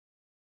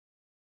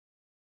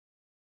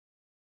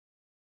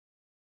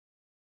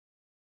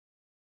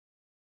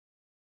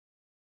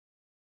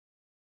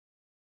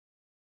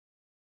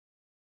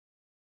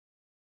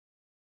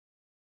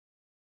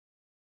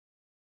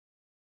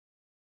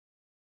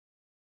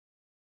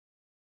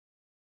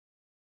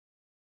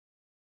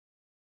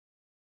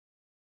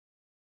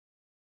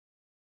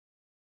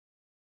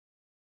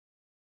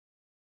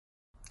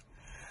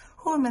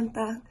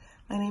Huomenta.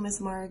 My name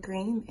is Mara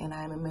Green, and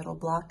I'm a middle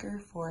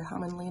blocker for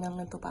Hämeenlinna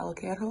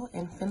ELITEVOLLEYTAKEOVER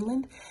in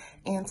Finland.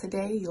 And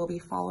today you'll be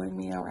following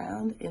me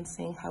around and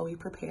seeing how we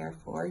prepare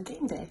for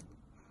game day.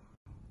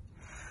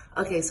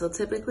 Okay, so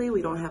typically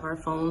we don't have our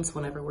phones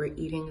whenever we're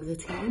eating as a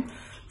team.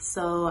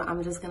 So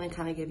I'm just gonna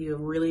kind of give you a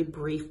really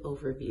brief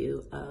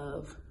overview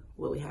of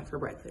what we have for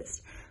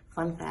breakfast.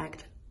 Fun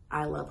fact,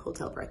 I love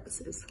hotel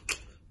breakfasts.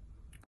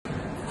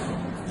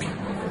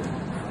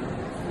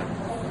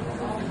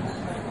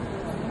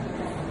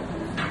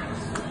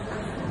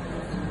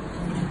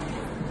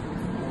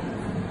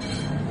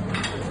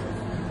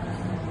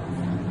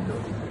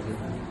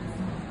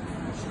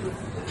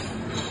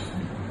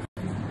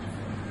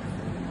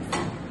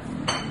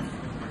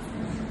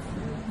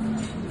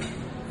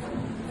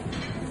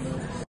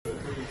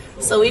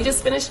 So we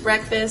just finished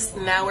breakfast.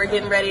 Now we're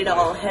getting ready to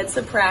all head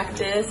to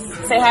practice.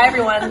 Say hi,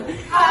 everyone.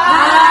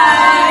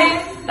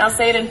 Hi. Now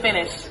say it in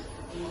Finnish.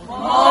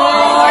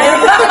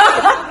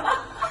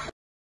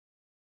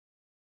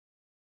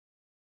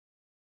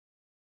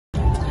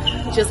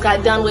 Just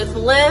got done with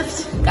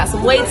lift. Got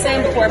some weights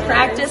in before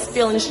practice.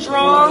 Feeling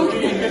strong.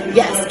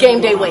 Yes,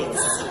 game day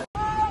weights.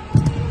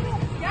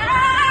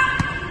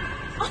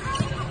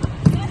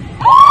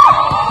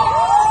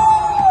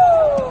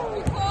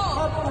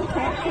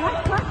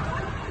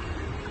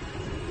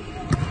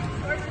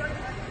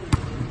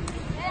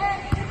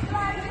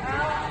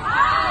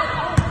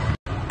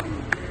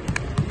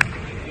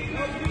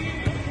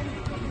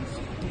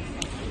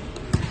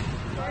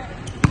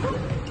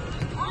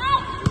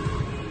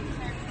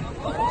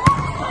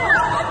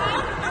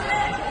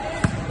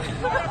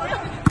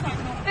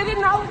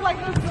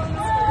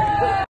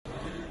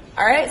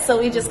 All right, so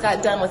we just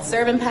got done with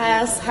serve and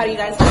pass. How do you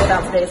guys feel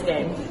about today's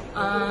game?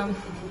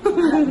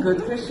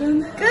 Good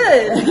question.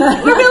 Good.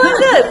 We're feeling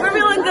good. We're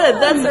feeling good.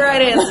 That's the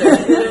right answer.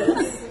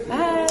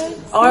 Bye.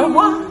 Au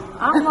revoir.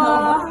 Au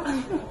revoir.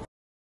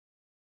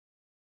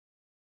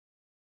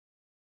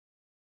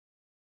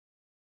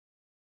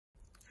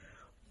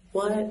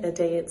 What a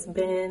day it's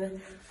been.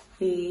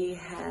 We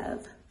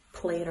have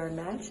played our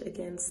match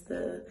against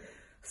the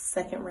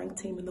second-ranked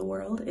team in the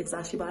world,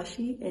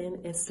 Eczacıbaşı,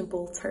 in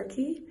Istanbul,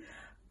 Turkey.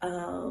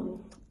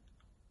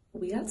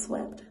 We got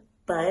swept,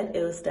 but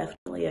it was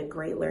definitely a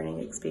great learning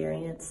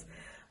experience.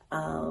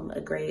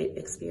 A great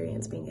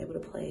experience being able to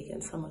play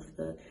against some of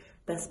the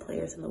best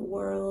players in the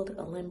world,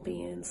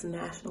 Olympians,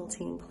 national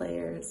team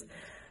players.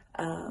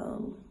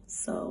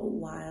 So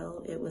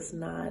while it was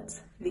not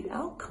the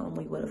outcome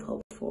we would have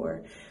hoped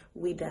for,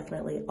 we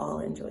definitely all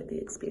enjoyed the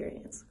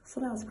experience. So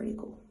that was pretty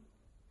cool.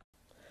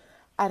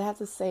 I'd have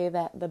to say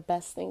that the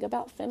best thing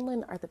about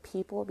Finland are the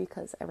people,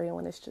 because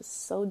everyone is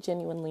just so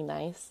genuinely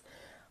nice.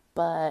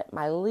 But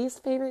my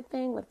least favorite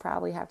thing would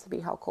probably have to be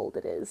how cold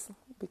it is,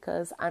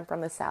 because I'm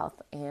from the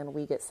South and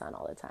we get sun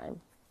all the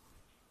time.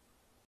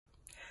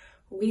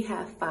 We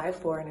have 5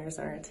 foreigners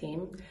on our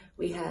team.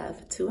 We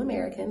have 2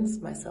 Americans,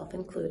 myself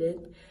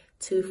included,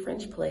 2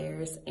 French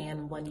players,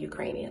 and 1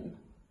 Ukrainian.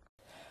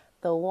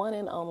 The one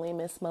and only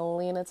Miss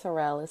Melina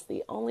Terrell is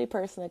the only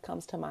person that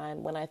comes to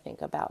mind when I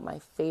think about my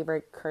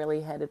favorite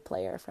curly-headed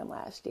player from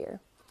last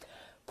year.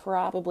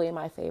 Probably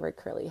my favorite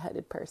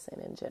curly-headed person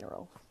in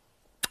general.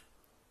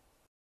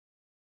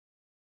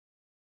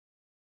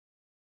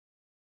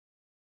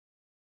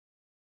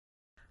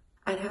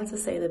 I'd have to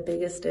say the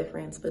biggest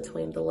difference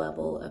between the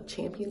level of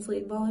Champions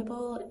League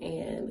volleyball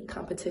and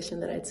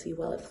competition that I'd see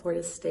while at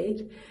Florida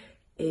State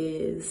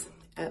is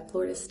at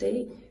Florida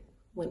State,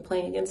 when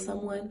playing against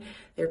someone,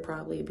 there'd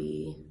probably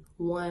be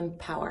one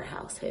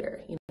powerhouse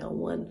hitter,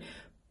 one,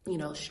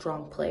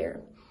 strong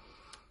player.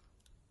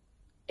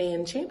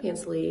 In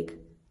Champions League,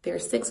 there are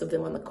 6 of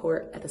them on the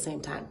court at the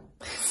same time.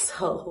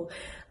 So,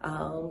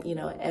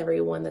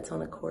 everyone that's on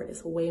the court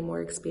is way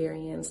more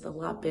experienced, a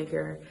lot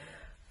bigger,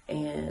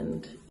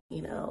 and,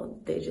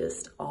 they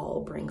just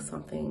all bring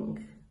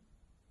something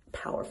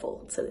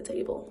powerful to the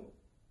table.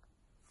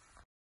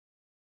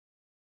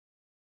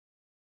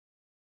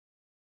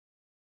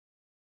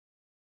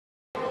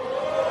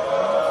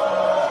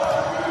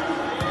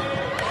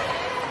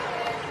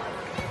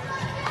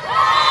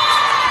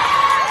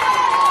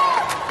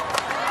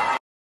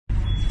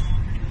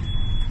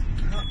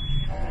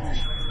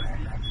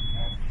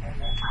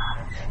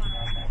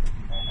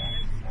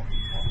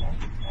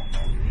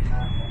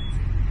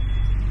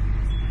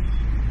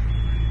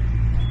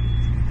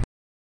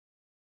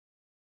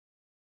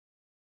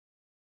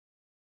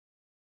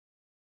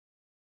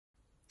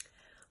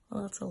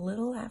 Well, it's a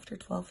little after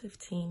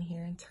 12:15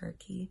 here in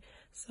Turkey,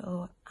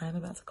 so I'm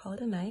about to call it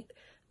a night.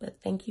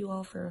 But thank you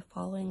all for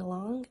following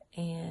along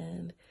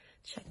and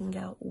checking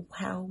out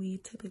how we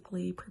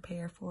typically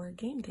prepare for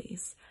game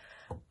days.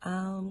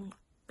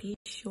 Be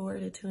sure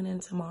to tune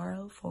in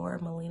tomorrow for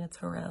Melina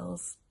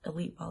Terrell's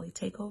Elite Volley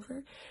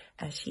Takeover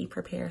as she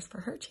prepares for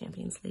her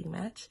Champions League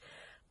match.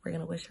 We're going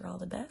to wish her all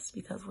the best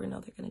because we know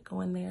they're going to go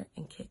in there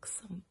and kick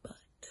some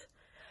butt.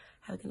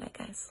 Have a good night,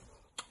 guys.